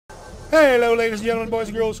Hello, ladies and gentlemen, boys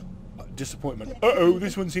and girls. Disappointment. Uh-oh,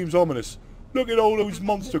 this one seems ominous. Look at all those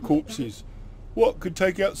monster corpses. What could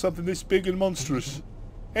take out something this big and monstrous?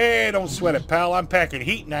 Hey, don't sweat it, pal. I'm packing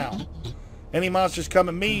heat now. Any monsters come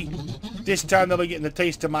at me, this time they'll be getting the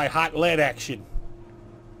taste of my hot lead action.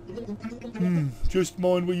 Just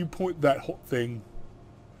mind where you point that hot thing.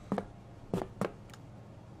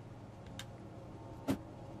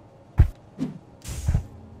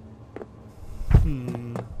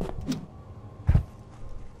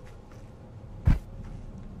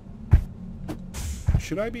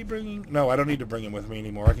 Should I be bringing... No, I don't need to bring him with me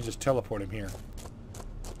anymore. I can just teleport him here.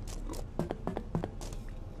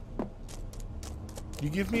 You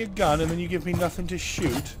give me a gun and then you give me nothing to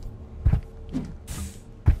shoot.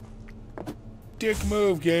 Dick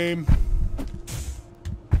move, game.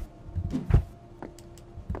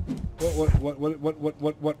 What?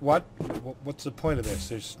 What's the point of this?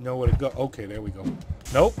 There's nowhere to go. Okay, there we go.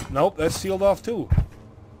 Nope, that's sealed off too.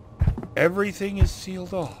 Everything is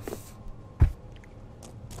sealed off.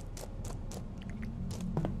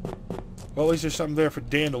 Well, at least there's something there for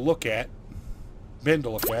Dan to look at. Ben to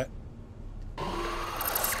look at.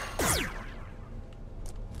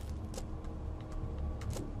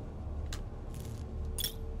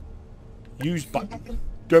 Use button.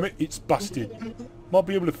 Damn it, it's busted. Might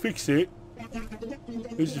be able to fix it.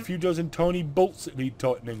 There's a few dozen tiny bolts that need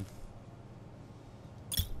tightening.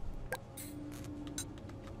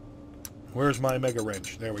 Where's my mega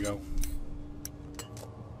wrench? There we go.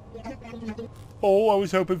 Oh, I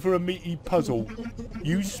was hoping for a meaty puzzle.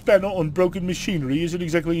 Use spanner on broken machinery isn't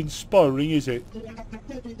exactly inspiring, is it?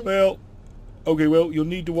 Well, okay, well, you'll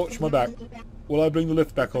need to watch my back while I bring the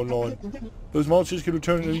lift back online. Those monsters can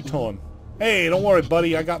return at any time. Hey, don't worry,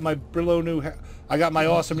 buddy. I got my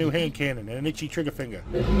awesome new hand cannon and an itchy trigger finger.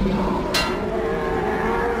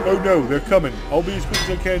 Oh no, they're coming. I'll be as quick as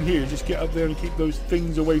I can here. Just get up there and keep those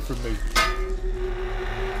things away from me.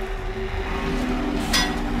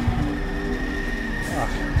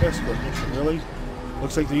 Desperate mission, really.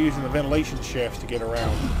 Looks like they're using the ventilation shafts to get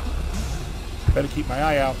around. Better keep my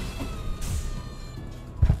eye out.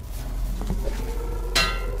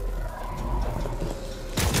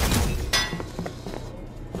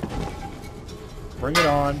 Bring it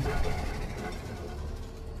on.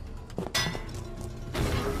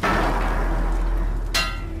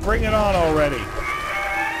 Bring it on already.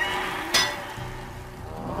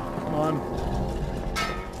 Come on.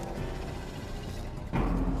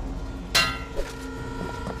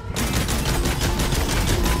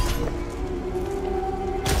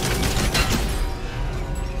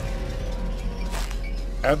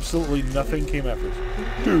 Absolutely nothing came after us.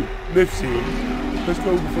 Dude, lift's here. Let's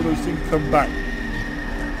go before those things come back.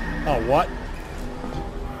 Oh, what?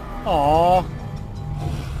 Aww.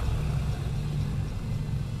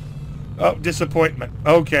 Oh, disappointment.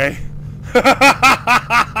 Okay.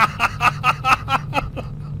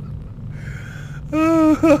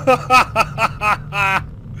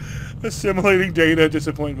 Assimilating data,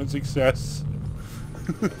 disappointment, success.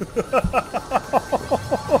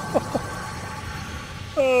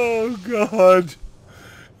 Oh, God.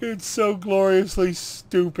 It's so gloriously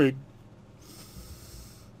stupid.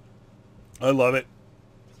 I love it.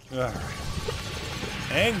 Ugh.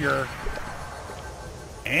 Anger?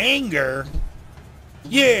 Anger?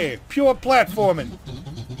 Yeah, pure platforming.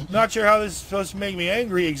 Not sure how this is supposed to make me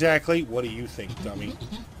angry exactly. What do you think, dummy?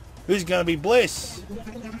 This is gonna be bliss.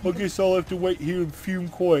 I guess I'll have to wait here and fume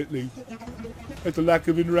quietly at the lack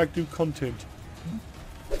of interactive content.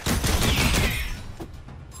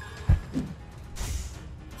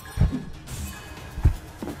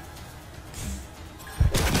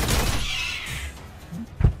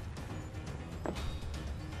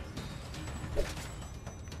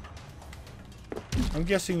 I'm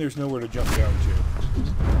guessing there's nowhere to jump down to.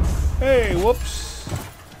 Hey, whoops.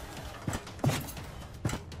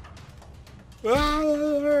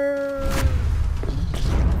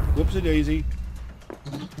 Whoops-a-daisy.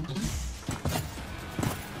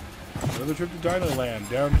 Another trip to Dino Land,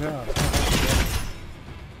 downtown.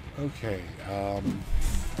 Okay,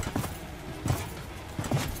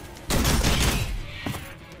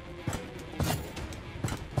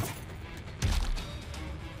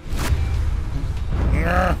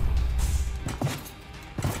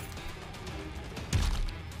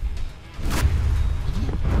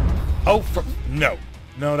 Oh, no.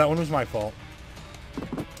 No, that one was my fault.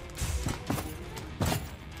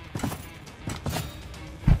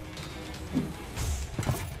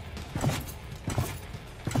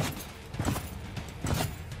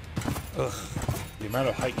 Ugh. The amount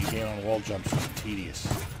of height you gain on wall jumps is tedious.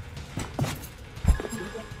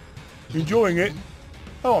 Enjoying it.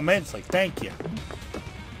 Oh, immensely. Thank you.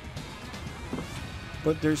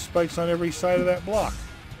 But there's spikes on every side of that block.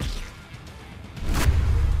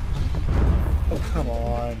 Oh, come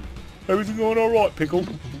on. Everything going alright, Pickle?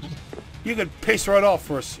 You can piss right off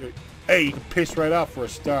for a... Hey, you can piss right out for a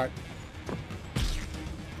start.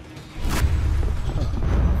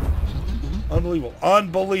 Unbelievable.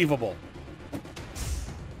 Unbelievable.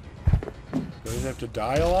 Does it have to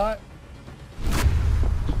die a lot?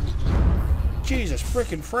 Jesus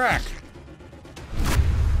frickin' frack.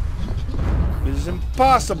 This is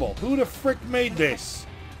impossible. Who the frick made this?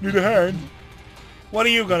 Need a hand? What are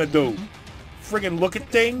you gonna do? Friggin' look at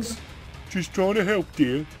things? Just trying to help,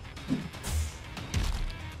 dear.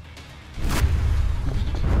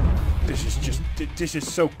 This is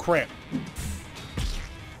so crap.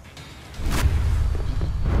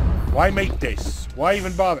 Why make this? Why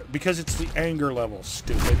even bother? Because it's the anger level,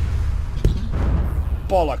 stupid.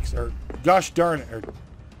 Bollocks, or gosh darn it, or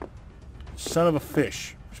son of a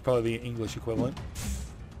fish. It's probably the English equivalent.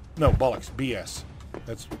 No, bollocks, BS.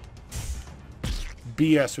 That's...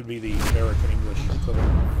 BS would be the American English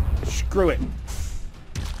equivalent. Screw it.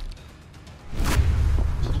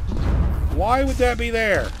 Why would that be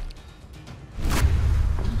there?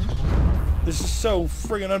 This is so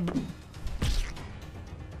friggin'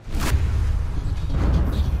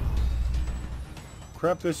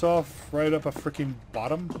 crap this off right up a freaking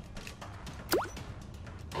bottom.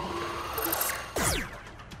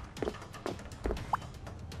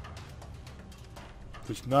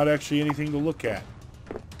 There's not actually anything to look at.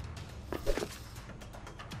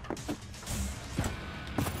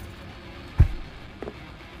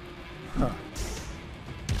 Huh.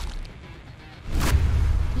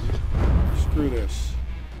 Screw this.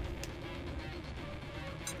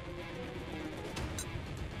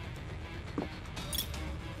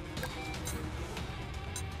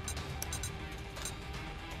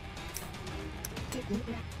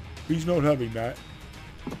 He's not having that.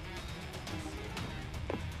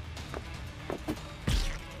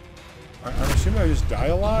 I'm assuming I just die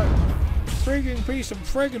a lot? Friggin' piece of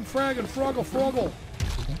friggin' fraggin' froggle froggle.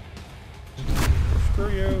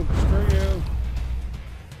 Screw you. Screw you.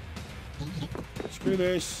 Screw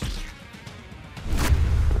this.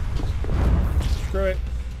 Screw it.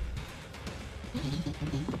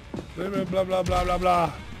 Blah blah blah blah blah blah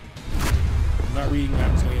blah. I'm not reading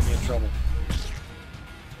that, it's gonna get me in trouble.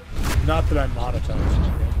 Not that I'm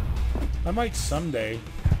monetized. I might someday.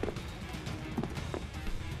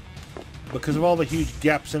 Because of all the huge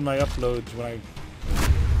gaps in my uploads when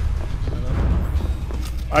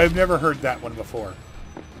I've never heard that one before.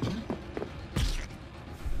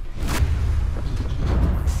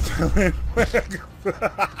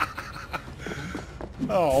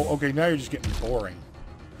 Oh, okay, now you're just getting boring.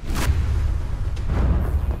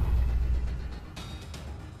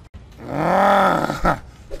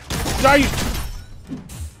 Die, you...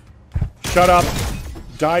 Shut up.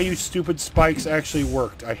 Die, you stupid spikes actually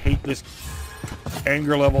worked. I hate this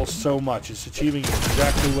anger level so much. It's achieving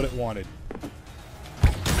exactly what it wanted. Yeah,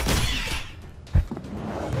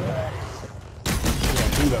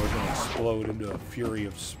 I knew that was going to explode into a fury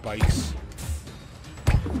of spikes.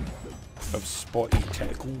 Of spotty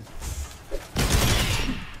tentacle.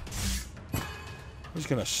 I'm just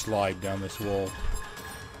going to slide down this wall.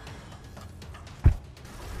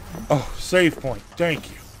 Oh, save point.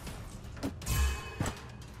 Thank you.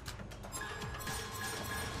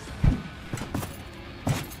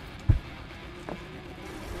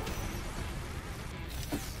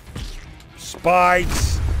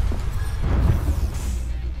 Spikes.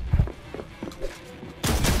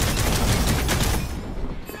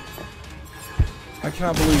 I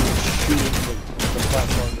cannot believe that shooting the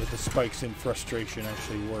platform with the spikes in frustration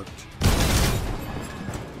actually worked.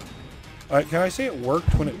 Can I say it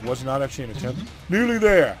worked when it was not actually an attempt? Nearly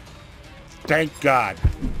there. Thank God.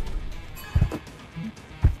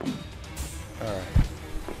 Alright.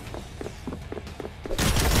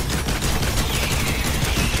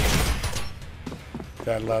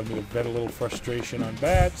 That allowed me to vent a little frustration on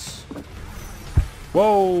bats.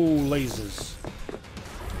 Whoa, lasers.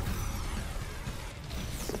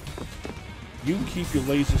 You keep your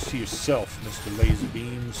lasers to yourself, Mr. Laser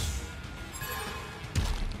Beams.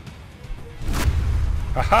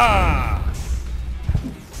 Aha!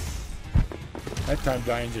 That time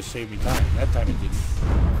dying just saved me time. That time it didn't.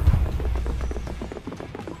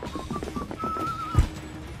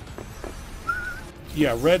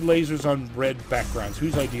 Yeah, red lasers on red backgrounds.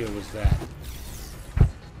 Whose idea was that?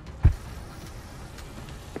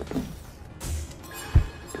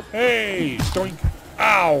 Hey! Stoink!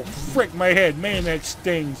 Ow! Frick my head! Man, that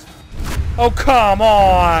stings! Oh, come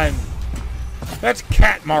on! That's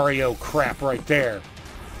Cat Mario crap right there.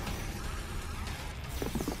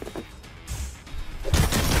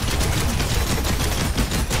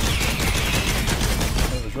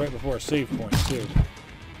 It was right before a save point, too.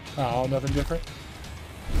 Oh, nothing different?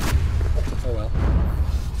 Oh well.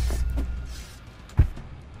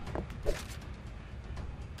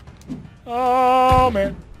 Oh,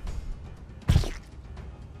 man.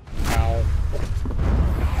 Ow.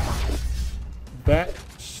 That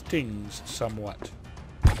stings somewhat.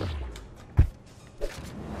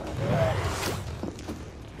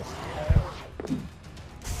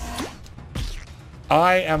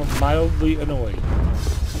 I am mildly annoyed.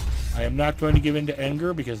 I am not going to give in to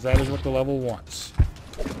anger because that is what the level wants.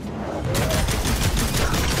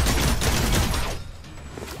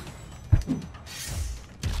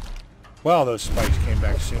 Wow, those spikes came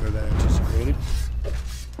back sooner than anticipated.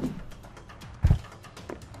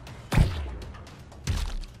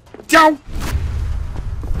 Down!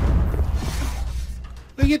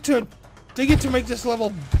 They get to make this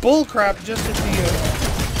level bullcrap just at the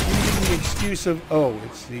using the excuse of, oh,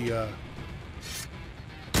 it's the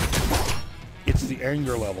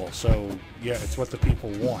anger level, so yeah, it's what the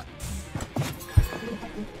people want.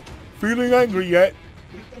 Feeling angry yet?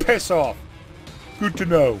 Piss off. Good to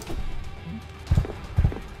know.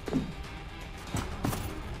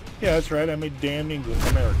 Yeah, that's right. I'm a damn English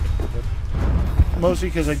American. Mostly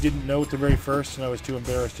because I didn't know at the very first and I was too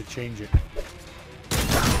embarrassed to change it.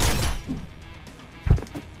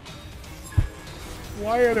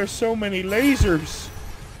 Why are there so many lasers?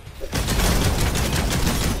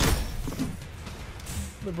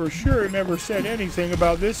 The brochure never said anything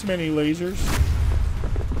about this many lasers.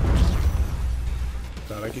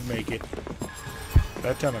 Thought I could make it.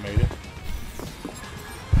 That time I made it.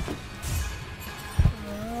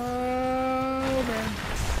 Oh, man.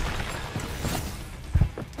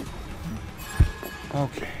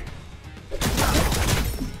 Okay.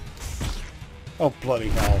 Oh, bloody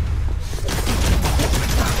hell.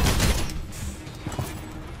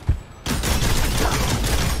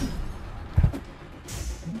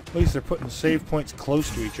 At least they're putting save points close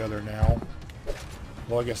to each other now.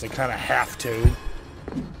 Well, I guess they kind of have to.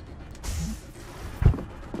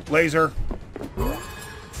 Laser.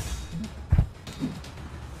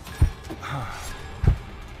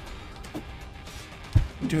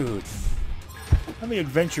 Dude. I'm the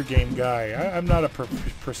adventure game guy. I'm not a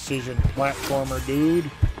precision platformer,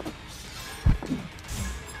 dude.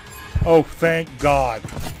 Oh, thank God.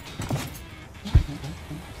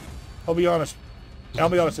 I'll be honest,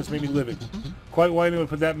 this made me livid. Quite why anyone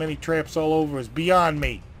put that many traps all over is beyond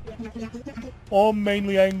me. I'm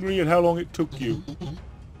mainly angry at how long it took you.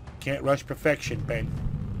 Can't rush perfection, Ben.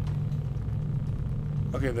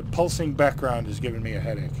 Okay, the pulsing background is giving me a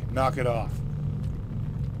headache. Knock it off.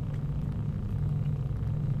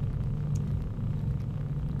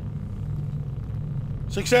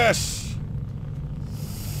 Success!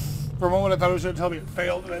 For a moment I thought it was going to tell me it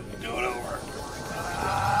failed and I had to do it over.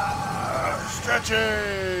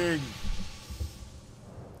 Stretching!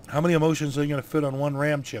 How many emotions are you going to fit on one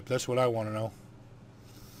RAM chip? That's what I want to know.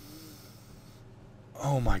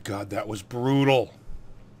 Oh my God, that was brutal.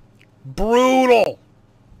 Brutal!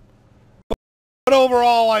 But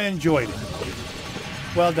overall, I enjoyed it.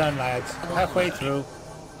 Well done, lads. Halfway through.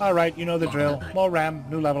 Alright, you know the drill. More RAM,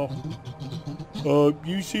 new level.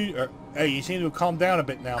 You seem to have calmed down a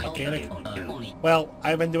bit now, mechanic. Well,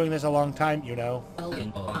 I've been doing this a long time, you know.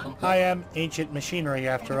 I am ancient machinery,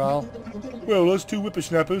 after all. Well, those two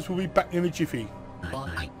whippersnappers will be back in a jiffy.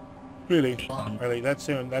 Really? Really, that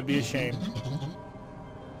soon? That'd be a shame.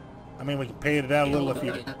 I mean, we can pay it out a little if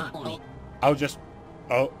you... I'll just...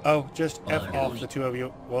 just F off the two of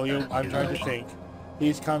you, will you? I'm trying to think.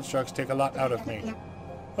 These constructs take a lot out of me.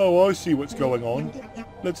 Oh, I see what's going on.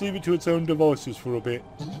 Let's leave it to its own devices for a bit.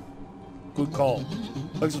 Good call.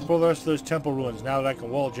 Let's explore the rest of those temple ruins now that I can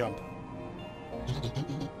wall jump.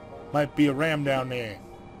 Might be a ram down there.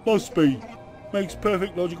 Must be. Makes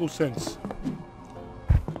perfect logical sense.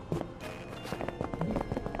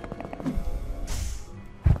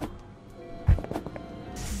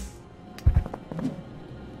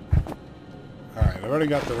 Alright, I've already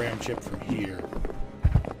got the ram chip from here.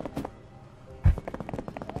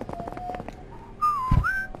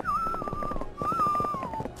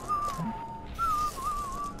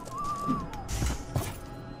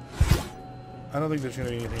 I don't think there's going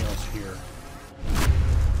to be anything else here.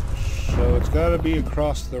 So it's got to be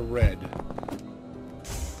across the red.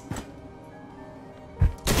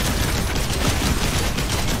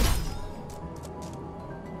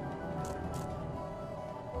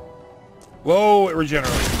 Whoa, it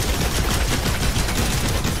regenerates.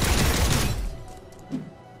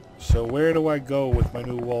 So where do I go with my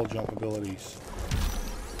new wall jump abilities?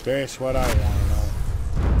 That's what I want to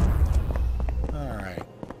know. Alright.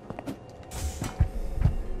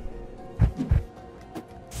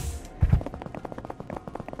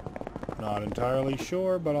 Not entirely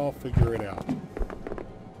sure, but I'll figure it out.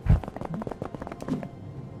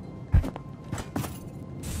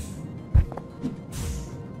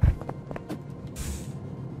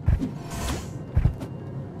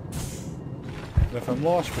 And if I'm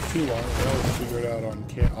lost for too long, I'll always figure it out on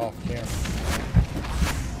off camera.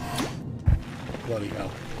 Bloody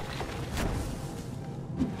hell.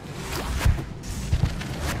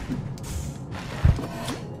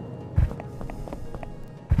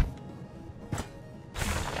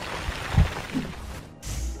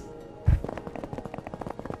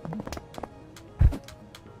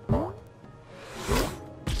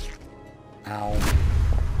 Ow.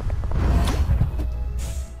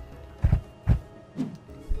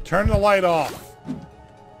 Turn the light off.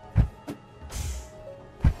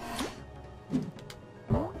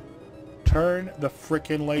 Turn the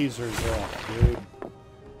frickin' lasers off, dude.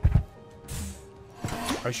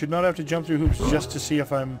 I should not have to jump through hoops just to see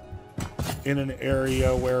if I'm in an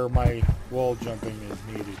area where my wall jumping is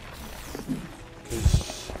needed.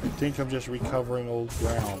 Because I think I'm just recovering old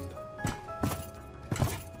ground.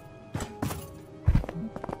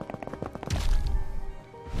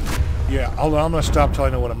 Yeah, I'm gonna stop till I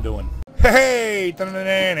know what I'm doing. Hey!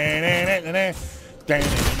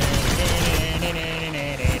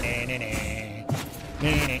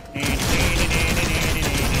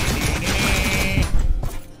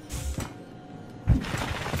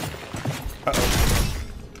 Uh-oh.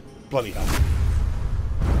 Bloody hell.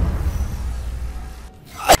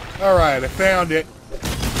 Alright, I found it.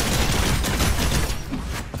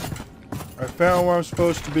 I found where I'm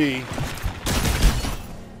supposed to be.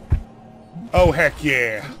 Oh, heck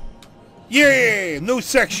yeah. Yeah! New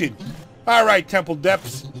section! Alright, Temple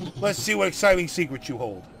Depths. Let's see what exciting secrets you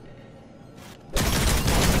hold.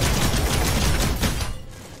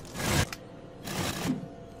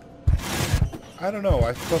 I don't know.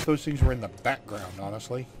 I thought those things were in the background,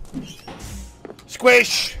 honestly.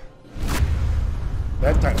 Squish!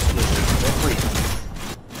 That time of squish is free.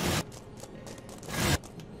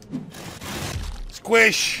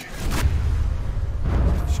 Squish!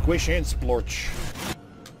 Squish and splorch.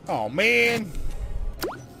 Oh, man.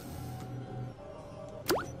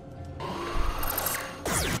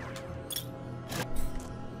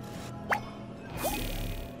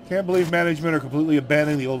 Can't believe management are completely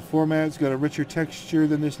abandoning the old formats. Got a richer texture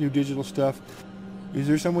than this new digital stuff. Is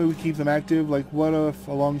there some way we keep them active? Like, what if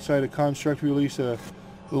alongside a construct we release a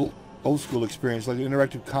little old school experience, like an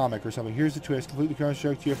interactive comic or something? Here's the twist. Complete the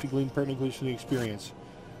construct, you have to glean pertinent clues from the experience.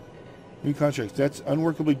 New constructs. That's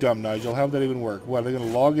unworkably dumb, Nigel. How'd that even work? What, are they going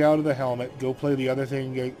to log out of the helmet, go play the other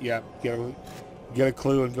thing, get a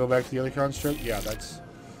clue and go back to the other construct? Yeah, that's...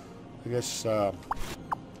 I guess,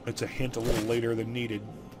 it's a hint a little later than needed.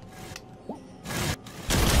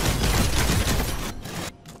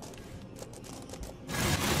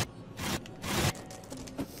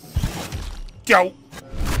 Go!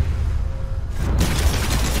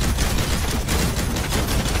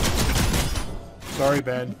 Sorry,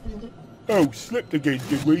 Ben. Oh, slipped again,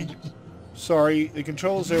 did we? Sorry, the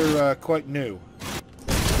controls are quite new.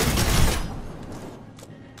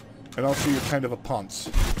 And also you're kind of a ponce.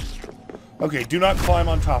 Okay, do not climb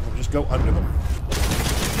on top of them, just go under them.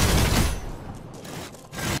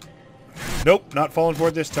 Nope, not falling for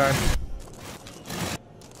it this time.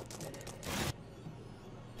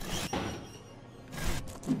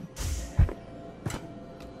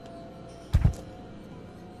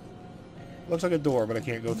 Looks like a door, but I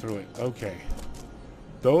can't go through it. Okay.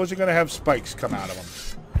 Those are going to have spikes come out of them.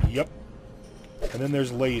 Yep. And then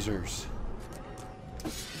there's lasers.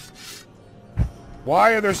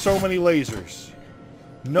 Why are there so many lasers?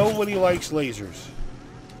 Nobody likes lasers.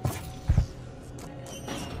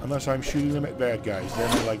 Unless I'm shooting them at bad guys.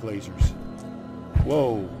 Then they like lasers.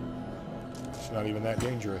 Whoa. It's not even that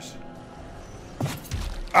dangerous.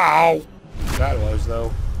 Ow! That was,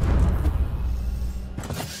 though.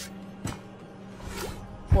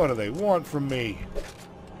 What do they want from me?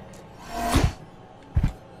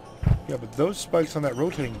 Yeah, but those spikes on that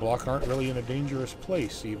rotating block aren't really in a dangerous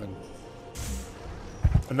place, even.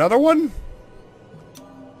 Another one?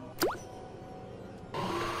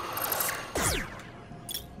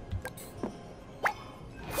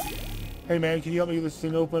 Hey man, can you help me get this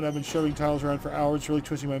thing open? I've been shoving tiles around for hours, really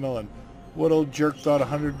twisting my melon. What old jerk thought a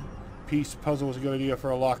 100-piece puzzle was a good idea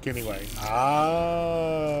for a lock anyway?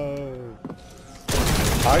 Oh.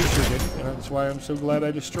 I sure didn't, and that's why I'm so glad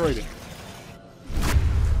I destroyed it.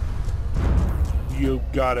 You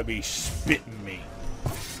gotta be spitting me.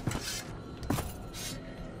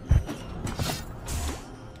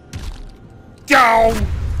 Down!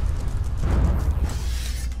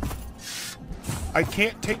 I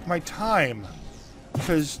can't take my time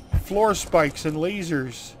because floor spikes and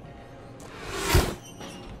lasers.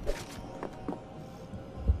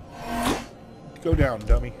 Go down,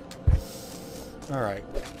 dummy. Alright.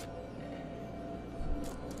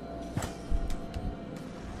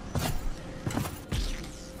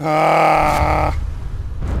 Ah!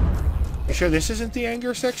 You sure this isn't the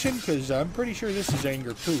anger section? Because I'm pretty sure this is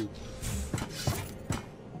anger too.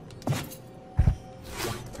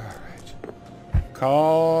 Alright.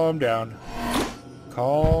 Calm down.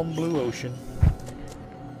 Calm blue ocean.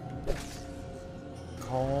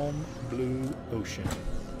 Calm blue ocean.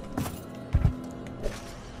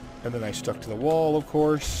 And then I stuck to the wall, of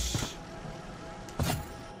course.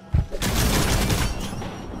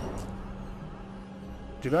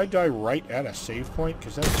 Did I die right at a save point?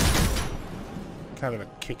 Because that's kind of a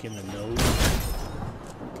kick in the nose.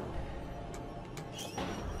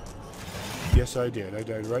 Yes, I did. I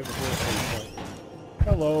died right before a save point.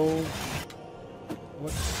 Hello.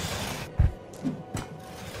 What's...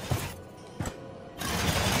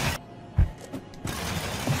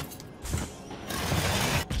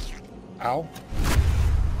 Ow.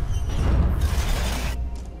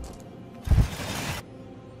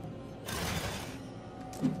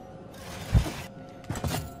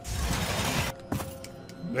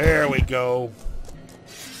 There we go.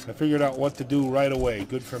 I figured out what to do right away.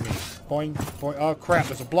 Good for me. Boing, boing. Oh crap,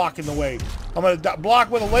 there's a block in the way. I'm gonna block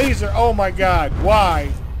with a laser. Oh my god, why?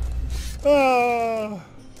 Oh.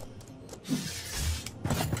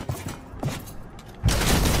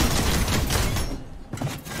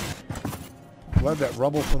 Glad that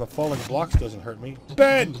rubble from the falling blocks doesn't hurt me.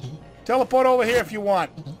 Ben! Teleport over here if you want.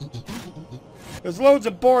 There's loads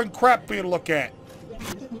of boring crap for you to look at.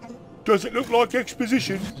 Does it look like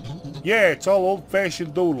exposition? Yeah, it's all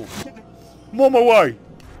old-fashioned doodles. I'm on my way.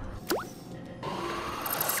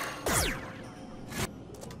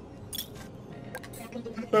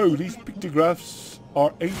 Oh, these pictographs are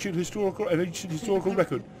an ancient historical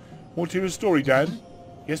record. Want to hear a story, Dan?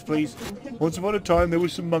 Yes, please. Once upon a time, there were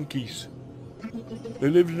some monkeys. They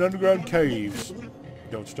lived in underground caves.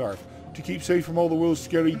 Don't starve. To keep safe from all the world's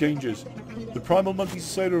scary dangers. The primal monkey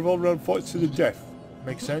society revolved around fights to the death.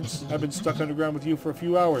 Makes sense. I've been stuck underground with you for a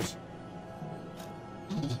few hours.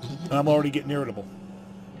 I'm already getting irritable.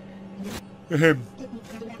 Ahem.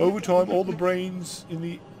 Over time, all the brains in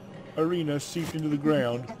the arena seeped into the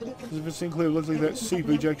ground. As if it's Sinclair looks like that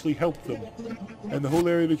seepage actually helped them. And the whole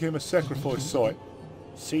area became a sacrifice site.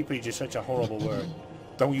 Seepage is such a horrible word.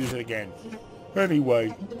 Don't use it again.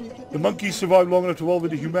 Anyway, the monkeys survived long enough to evolve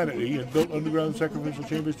into humanity and built underground sacrificial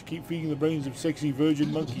chambers to keep feeding the brains of sexy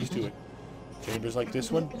virgin monkeys to it. Chambers like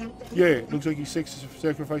this one? Yeah, looks like he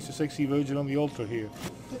sacrificed a sexy virgin on the altar here.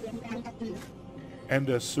 And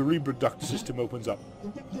a cerebroduct system opens up.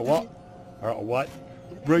 A what? A what?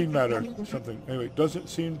 Brain matter, something. Anyway, doesn't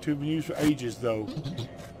seem to have been used for ages, though.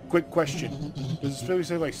 Quick question. Does it specifically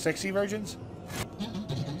say, like, sexy virgins?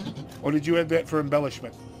 Or did you add that for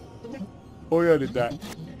embellishment? Oh yeah, I did that.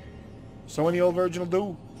 So any old virgin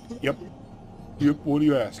will do? Yep. Yep, what do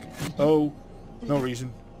you ask? Oh, no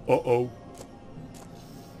reason. Uh-oh.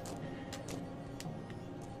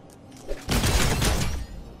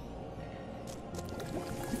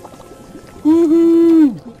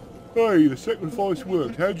 Woohoo! Hey, the sacrifice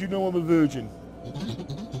worked. How'd you know I'm a virgin?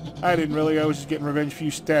 I didn't really. I was just getting revenge for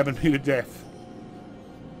you stabbing me to death.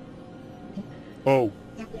 Oh.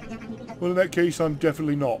 Well, in that case, I'm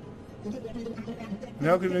definitely not. And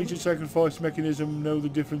how could an ancient sacrifice mechanism know the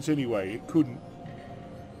difference anyway? It couldn't.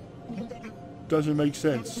 Doesn't make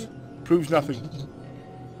sense. Proves nothing.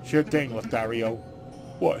 Sure thing, Lothario.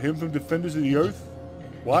 What, him from Defenders of the Earth?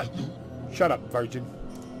 What? Shut up, virgin.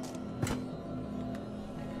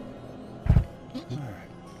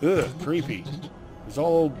 Ugh, creepy. There's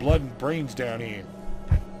all old blood and brains down here.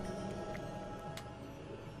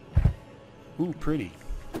 Ooh, pretty.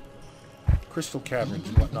 Crystal caverns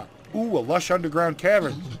and whatnot. Ooh, a lush underground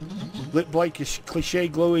cavern. Lit by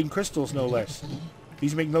cliché glowing crystals, no less.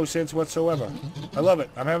 These make no sense whatsoever. I love it.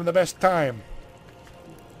 I'm having the best time.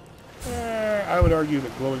 I would argue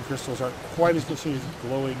that glowing crystals aren't quite as cliché as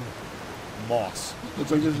glowing moss. Looks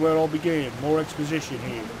like this is where it all began. More exposition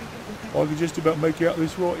here. I could just about make out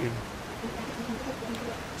this writing.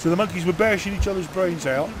 So the monkeys were bashing each other's brains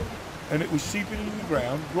out, and it was seeping into the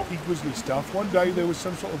ground, rocky grizzly stuff. One day there was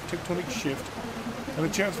some sort of tectonic shift, and a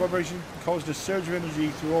chance vibration caused a surge of energy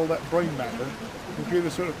through all that brain matter, We'll create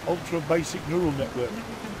a sort of ultra-basic neural network.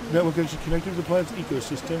 Network is connected to the planet's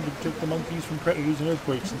ecosystem to protect the monkeys from predators and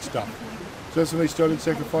earthquakes and stuff. So that's when they started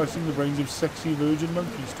sacrificing the brains of sexy virgin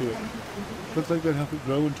monkeys to it. Looks like they'd help it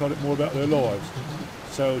grow and taught it more about their lives.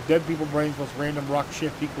 So dead people brains plus random rock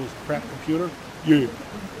shift equals crap computer? Yeah.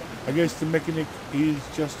 I guess the mechanic is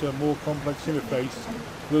just a more complex interface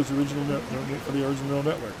for the original neural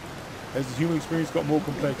network. As the human experience got more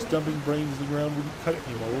complex, dumping brains in the ground wouldn't cut it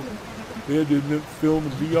anymore. They had to invent film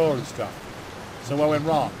and VR and stuff. So what went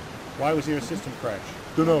wrong? Why was there a system crash?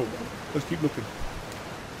 Dunno. Let's keep looking.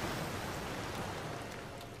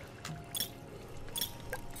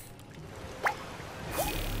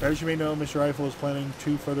 As you may know, Mr. Eiffel is planning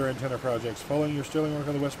 2 further antenna projects. Following your sterling work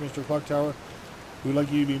on the Westminster Clock Tower, we would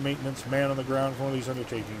like you to be maintenance man on the ground for one of these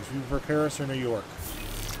undertakings. We prefer Paris or New York.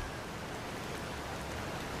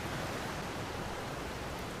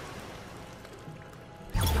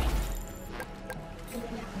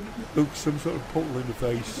 Look, some sort of portal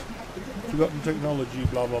interface. Forgotten technology,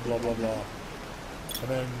 blah blah blah blah blah. And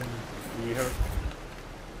then we have.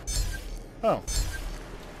 Oh.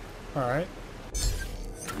 Alright.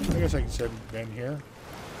 I guess I can send Ben here.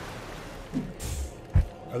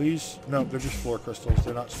 Are these? No, they're just floor crystals.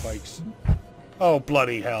 They're not spikes. Oh,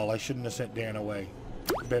 bloody hell. I shouldn't have sent Dan away.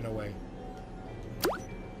 Ben away.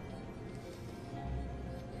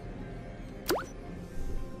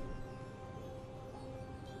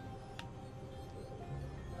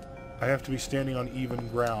 I have to be standing on even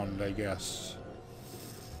ground, I guess.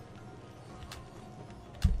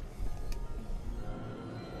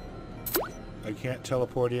 I can't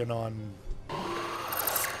teleport in on...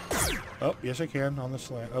 Oh, yes I can, on the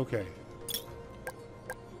slant. Okay.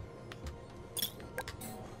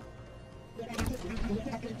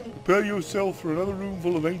 Prepare yourself for another room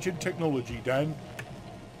full of ancient technology, Dan.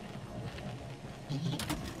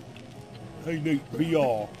 Hey, Nate,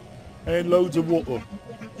 VR. And loads of water.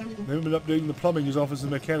 They've been updating the plumbing as office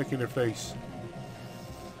and mechanic interface.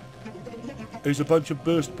 There's a bunch of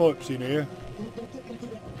burst pipes in here.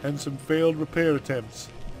 And some failed repair attempts.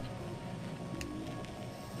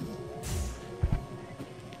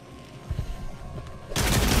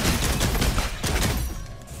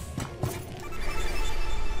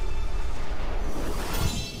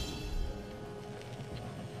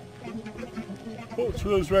 What's for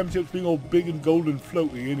those ram tips being all big and golden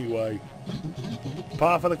floaty anyway?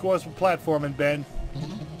 Par for the course for platforming, Ben.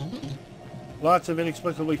 Lots of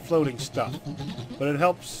inexplicably floating stuff. But it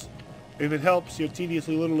helps. If it helps your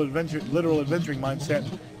tediously literal adventuring mindset,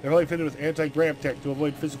 they're really fitted with anti-grav tech to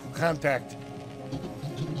avoid physical contact,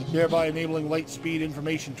 thereby enabling light speed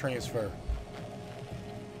information transfer.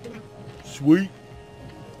 Sweet.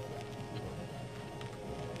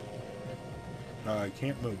 I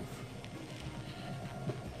can't move.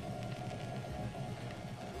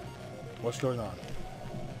 What's going on?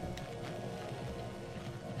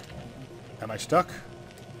 Am I stuck?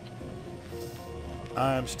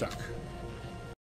 I'm stuck.